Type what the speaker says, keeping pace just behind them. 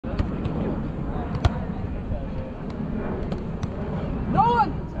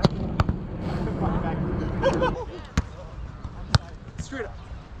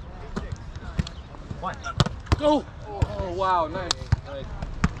wow, nice.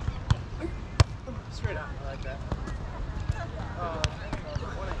 Straight out. I like that.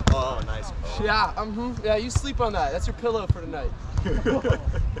 Oh, nice. Yeah, yeah, you sleep on that. That's your pillow for tonight.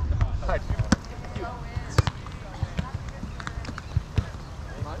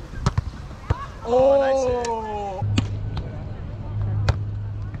 Oh!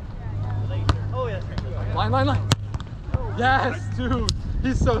 Oh, yeah. Line. Yes, dude.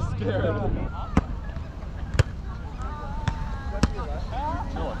 He's so scared.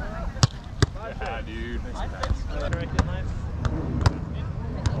 Yeah, dude.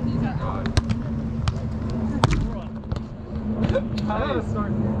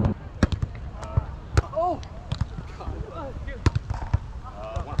 Oh!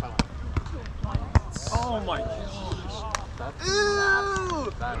 Oh my gosh. That's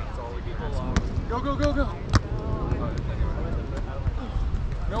all we need. Go.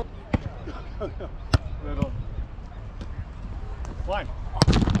 Nope. Little. Line.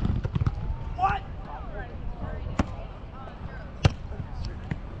 What?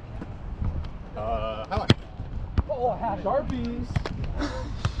 Highline. Oh, Sharpies.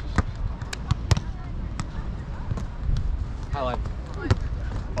 Highlight.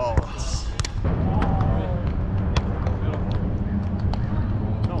 Oh.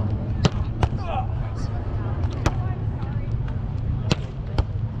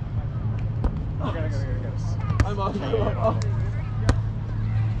 I'm on. Oh.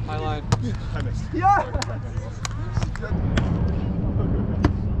 Highline. I missed. Yeah!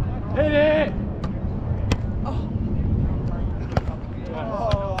 Hit it! Oh.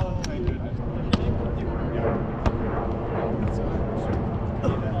 Oh, thank goodness.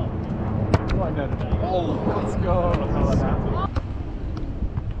 Oh, let's go.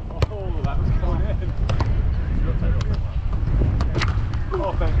 Oh, that was going in.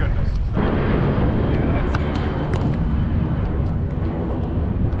 Oh, thank goodness.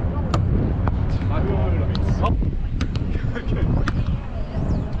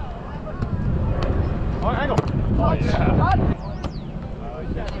 Oh, angle. Oh, yeah.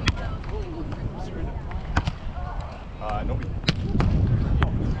 Nobody.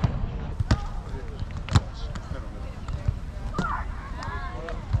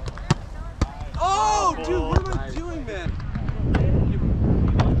 Oh, dude, what am I doing, man?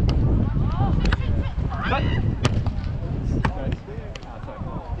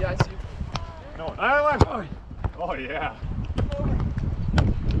 Yeah, I see. No, Island. Oh, yeah.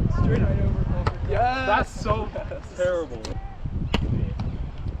 Straight right over. Yeah. That's so terrible.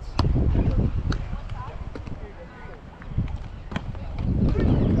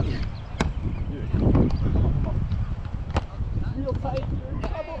 Real tight.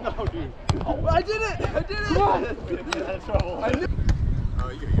 No, dude. Oh, I did it! Come on! That's trouble. I knew. Oh,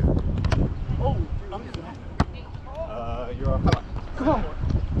 you get it. Oh, You're off. come on.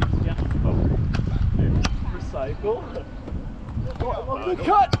 Yeah. Oh. Recycle. No.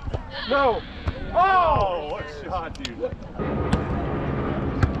 Cut! No. Oh, what a shot, dude.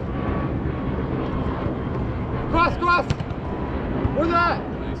 Cross! Where's that?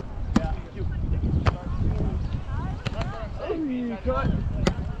 Hey, cut.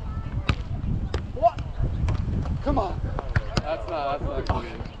 What? Come on. That's not good.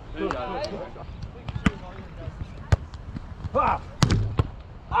 You got it. Ah.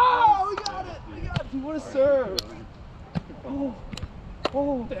 Oh, we got it. Dude, what a serve.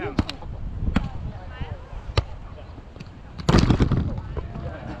 Oh. Damn.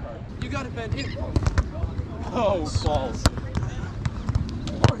 You got it, Ben. Here. Oh, balls.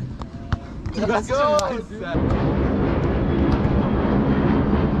 Dude, that's such a nice set.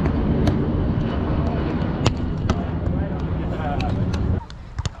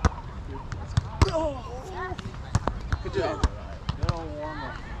 Good job.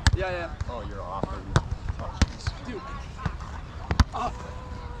 Yeah. Oh, you're off. Dude.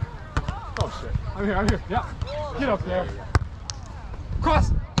 Oh, shit. I'm here. Yeah. Get up there.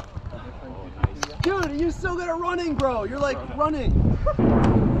 Cross. Dude, you're so good at running, bro. You're like running.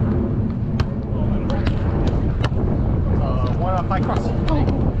 One up, high cross.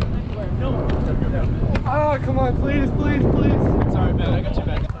 Oh, come on, please. Sorry, man. I got you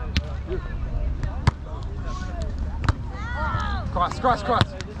back. Cross.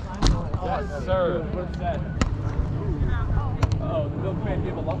 Yes, sir. What's that? Oh, the milkman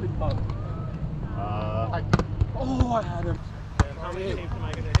gave a lollipop. High. Oh, I had him. How many teams am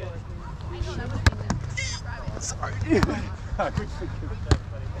I going to hit? Sorry.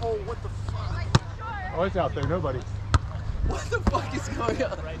 Oh, what the fuck? Oh, it's out there. Nobody. What the fuck is going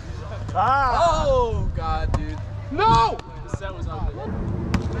on? Ah! Oh, God, dude. No! The set was ugly.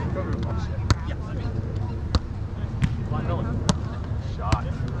 Shot.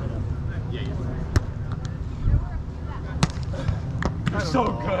 Yeah, You're so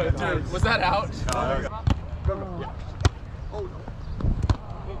good, dude. Was that out? Go. Yeah. Oh, no.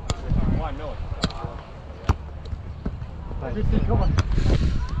 Why, Miller? 50, come on.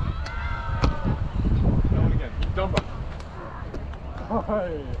 No one again. Dumbo.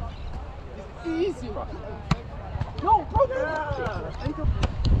 Hey. Easy. No, bro.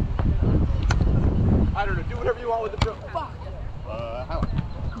 I don't know. Do whatever you want with the bro. Fuck. How?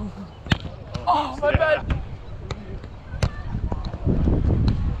 Oh, my bad.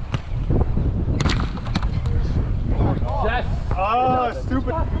 Yes. Oh,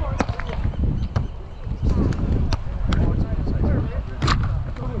 stupid.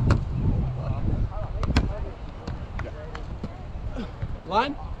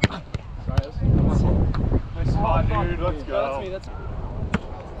 Line? Nice spot, dude. Let's go. That's me. That's me.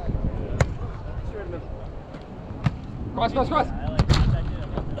 Cross, cross, cross.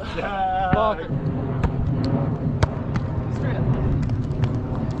 Yeah. Fuck. Straight up.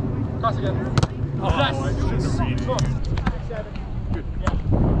 Cross again. Oh, I shouldn't have read it. Good.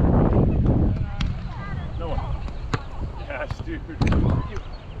 No one. Yes, dude.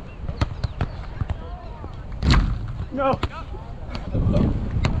 No.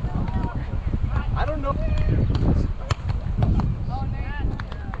 I don't know.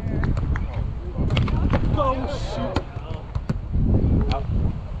 Oh, shoot.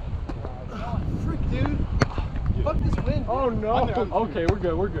 Frick, dude. Fuck this wind. Oh, no. Okay, we're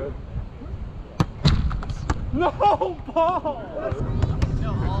good, we're good. No, ball!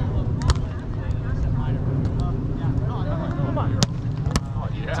 Come on. Oh,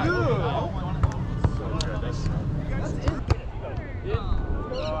 yeah. Dude! So good. That's In?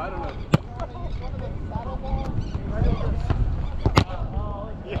 Oh, I don't know.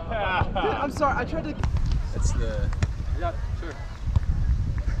 yeah. Dude, I'm sorry, I tried to... That's the... Yeah, sure.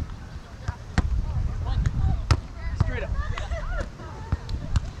 Straight up.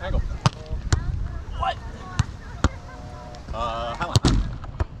 Angle. What? How?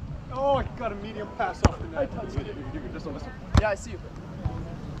 Oh, I got a medium pass off the net. I touched it. This one. Yeah, I see you.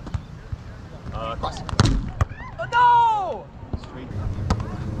 Cross. Oh, no! Straight.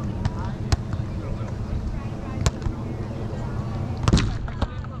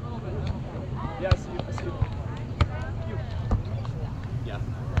 Yeah, I see you. I see you. Yeah.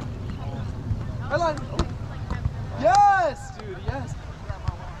 High line. Yes, dude. Yes.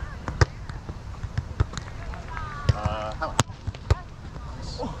 How?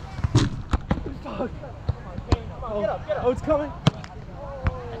 Oh. Fuck. Oh. Oh, it's coming.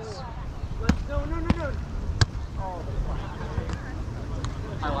 No, no, no, no.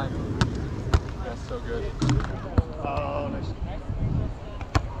 High line. That's so good. Oh, nice.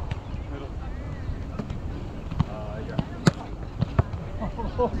 Middle. Yeah.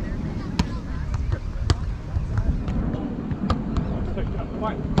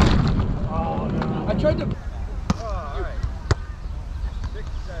 Fine. Oh, no. I tried to. Oh, all right. 6,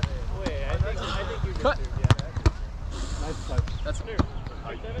 7. Wait, I think you Cut. did too. Yeah. Nice touch. That's new. 6,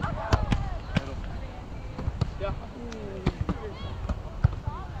 7. Yeah.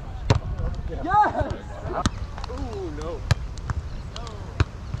 Yes! Ooh, no.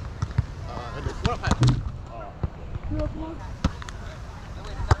 What up, Pat?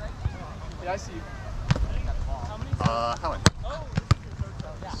 Yeah, I see you. How?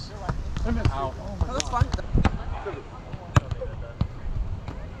 Ow. Oh, that's fine.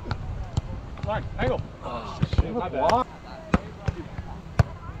 Line. Angle. Oh, shit. My bad. Block.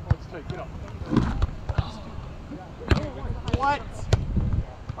 Oh, it's tight. Get up. What?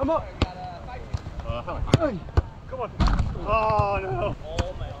 I'm up. How? Ay. Come on. Oh, no.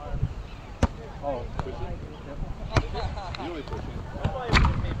 Oh, my arm. Oh, pushing? Yep. Really pushing. That's why I've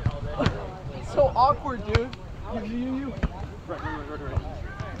been taping all day. It's so awkward, dude. You. Right.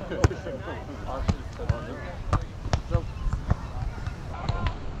 Jump.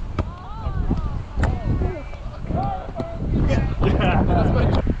 Yeah. That's my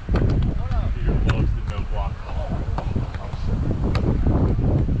jump. Peter loves the no block.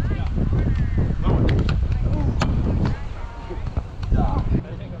 I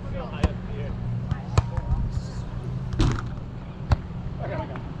think I'm still high up here.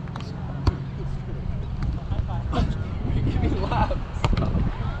 Give me laps.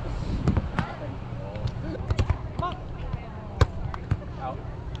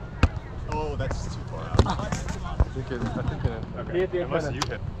 Oh, that's too far out. I think Okay. Hit the Unless antenna. you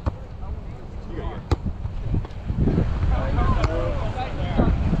hit. You got it.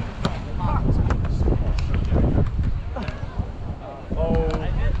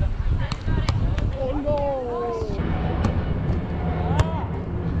 Oh no!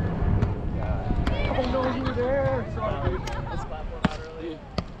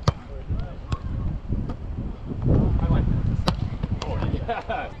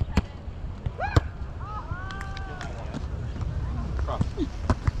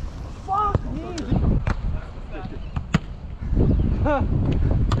 Oh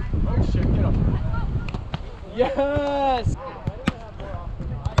shit, get up. Yes!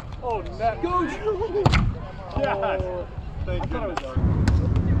 Oh, net. Go, Drew! Yes. Thank goodness.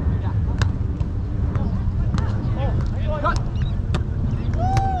 Cut!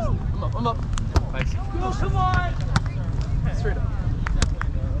 I'm up. Nice. Go, come on! Straight up.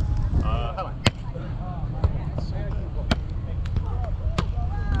 Highline.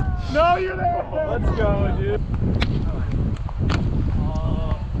 No, you're there! Let's go, dude.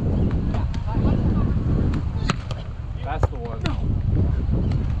 That's the one. No.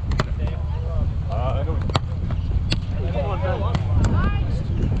 Come on, Ben.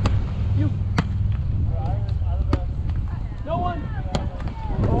 You. No one.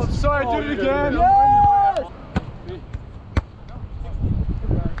 Oh, I'm sorry, Oh, do you it did it again. again. Yes! Yes!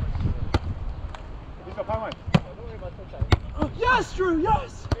 He's up highline. Yes, Drew,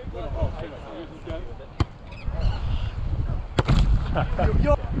 yes!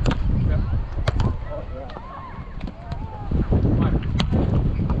 Yo.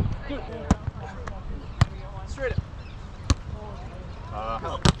 Straight up.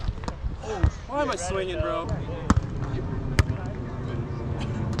 Why am I swinging, bro?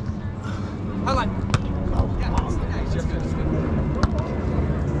 Highline.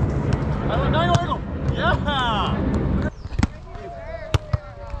 Yeah!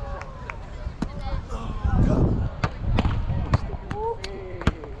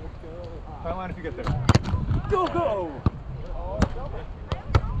 Highline if you get there. Go, go!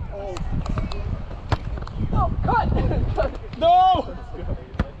 Oh, cut! No!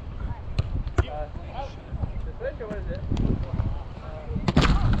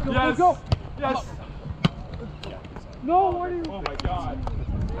 Yes! Go! Yes! No, why do you? Oh my god.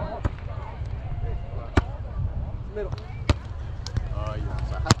 Middle.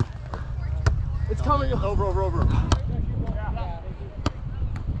 Yeah. It's coming. Over.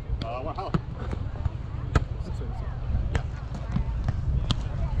 One highlight.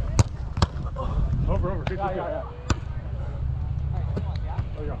 Over. Good. Yeah.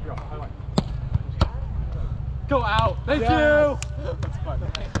 Oh, yeah. Highlight. Go out. Thank Yes. you. That's fine.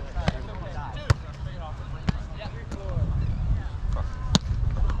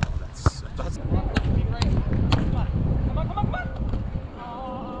 That's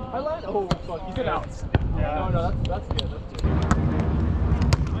Highlight. Oh, fuck. He's in outs. Yeah. No, that's good. That's good.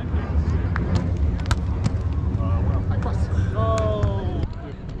 high cross. No.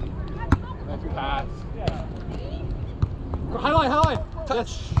 That's good pass. Highlight.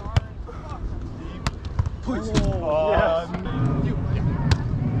 Touch. Please. Yes.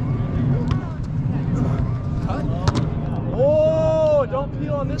 Cut. Oh, don't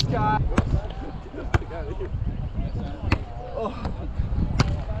peel on this guy. Get out of here. Oh.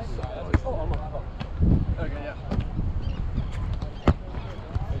 I'm up. Okay, yeah.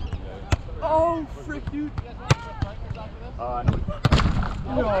 Oh, frick, dude.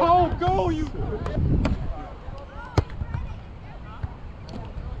 No. Go, you.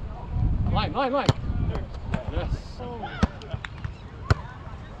 Line. Yes.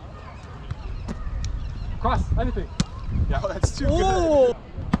 Cross, anything. Yeah, that's too Oh!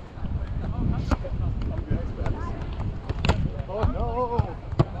 Oh no.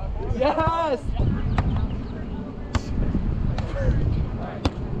 Yes!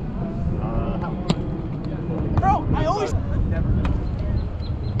 Bro, I always...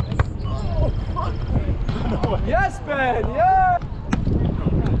 Oh, fuck. Yes, Ben, yeah!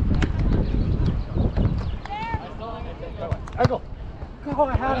 Angle. Oh,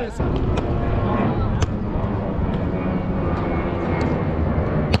 I had it.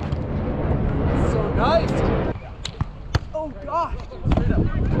 So nice. Oh, God. Straight up.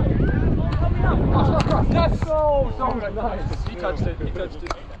 Cross. Yes, so nice. He touched it.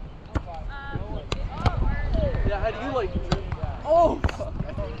 Yeah, how do you like it, Drew? Oh, fuck.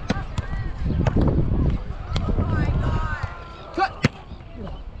 Cut.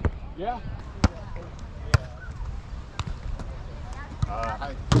 Yeah.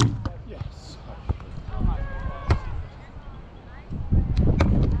 Hi. Yes.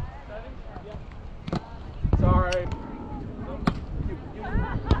 Sorry.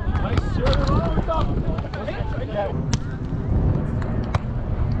 Nice serve.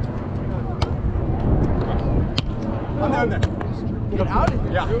 I'm down there. Get out of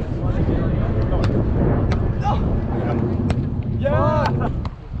here. Yeah. No. Yeah.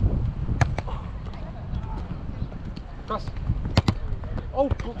 Cross. Oh.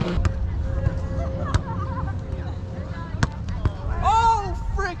 Oh,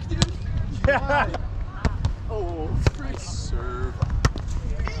 frick, dude. Yeah. Oh, frick. Serve.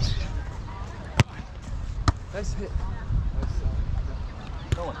 Nice hit.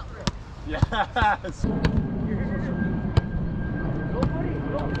 No one. Yes.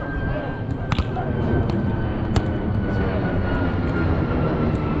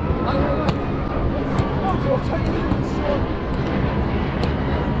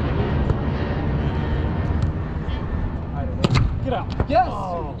 Get out. Yes.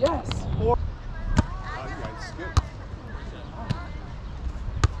 Oh. Yes. You guys good.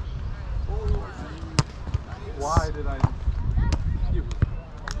 Why did I?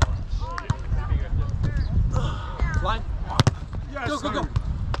 Line. Yes. Go, go, go.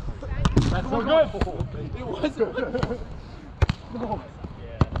 That's so good. It wasn't. No.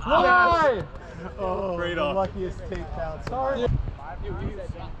 Why? Oh, Straight the off. luckiest tape out. Sorry.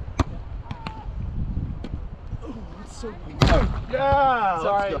 So Yeah.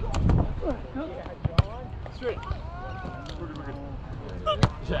 sorry. Straight.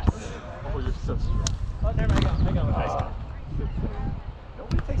 Yes. Oh, you're so strong. Oh, never mind. I got one.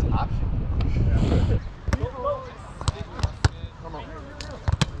 Nobody takes option. Come on.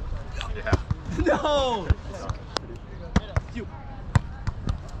 Yeah. No. You.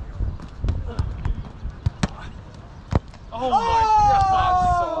 Oh my God.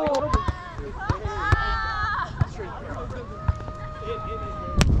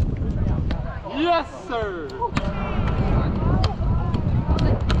 Yes, sir.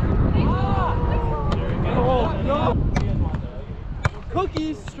 Oh no.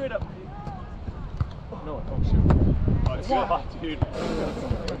 Cookies straight up. No, oh shoot. Oh, it's good, dude.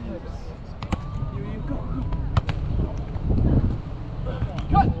 You go.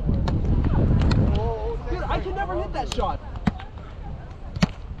 Cut. Dude, I can never hit that shot.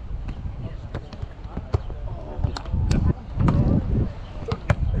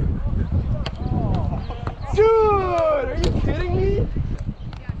 Dude, are you kidding me?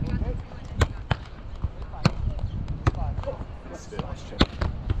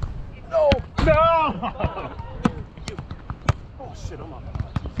 No! No! Oh shit, I'm up.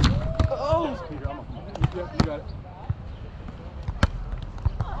 Oh! Peter, I'm up. Yeah, you got it.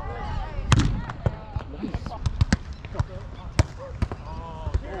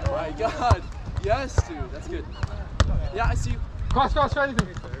 Oh my God. Yes, dude. That's good. Yeah, I see you. Cross, anything.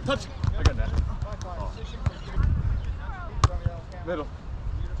 Touch. I got that. Middle.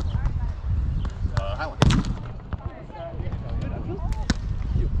 Highland.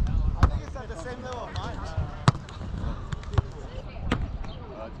 At the same level of mine.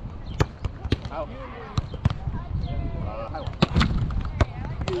 Out. Highland.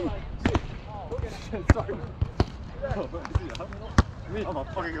 Sorry. Me. I'm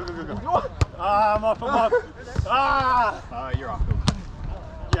up. Okay, go. Ah, I'm up. Ah! You're off. Go.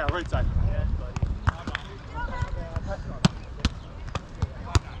 Yeah, right side.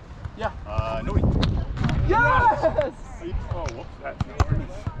 Yeah. Nobody. Yes! Oh, whoops. That's no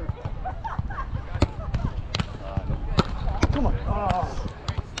worries. Nobody. Come on. Oh.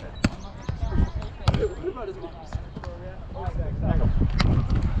 What about his moms?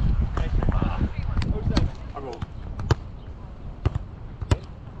 I'll go.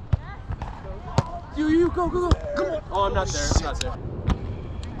 You go. Come on. Oh, I'm not there.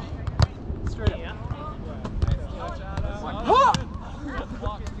 Straight up. Huh!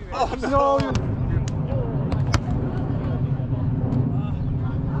 Oh no!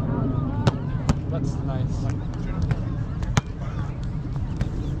 That's nice.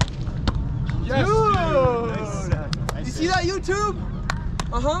 Yes, dude! Nice. You see that YouTube?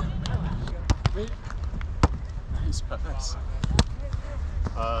 Uh-huh. Wait. Nice.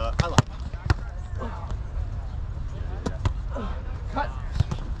 I like. Cut.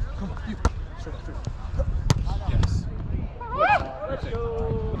 Come on, you. Straight up. Yes.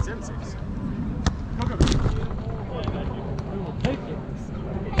 It's in 6. Go.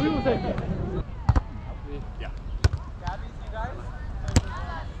 We will take it. Yeah.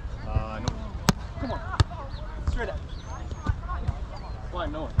 No. Come on. Straight up. Why?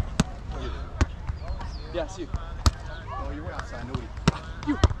 No one. Yeah, see you. No, you're way outside. Nobody.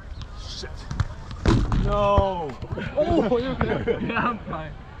 You. Shit. No. Oh, you're good. Yeah, I'm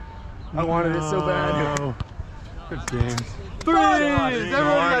fine. I wanted it so bad. Good game. Threes!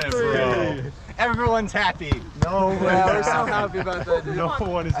 Everyone got three. Everyone's happy. No. Yeah, we're so happy about that, dude. No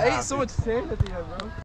one is I ate happy. so much sand at the end, bro.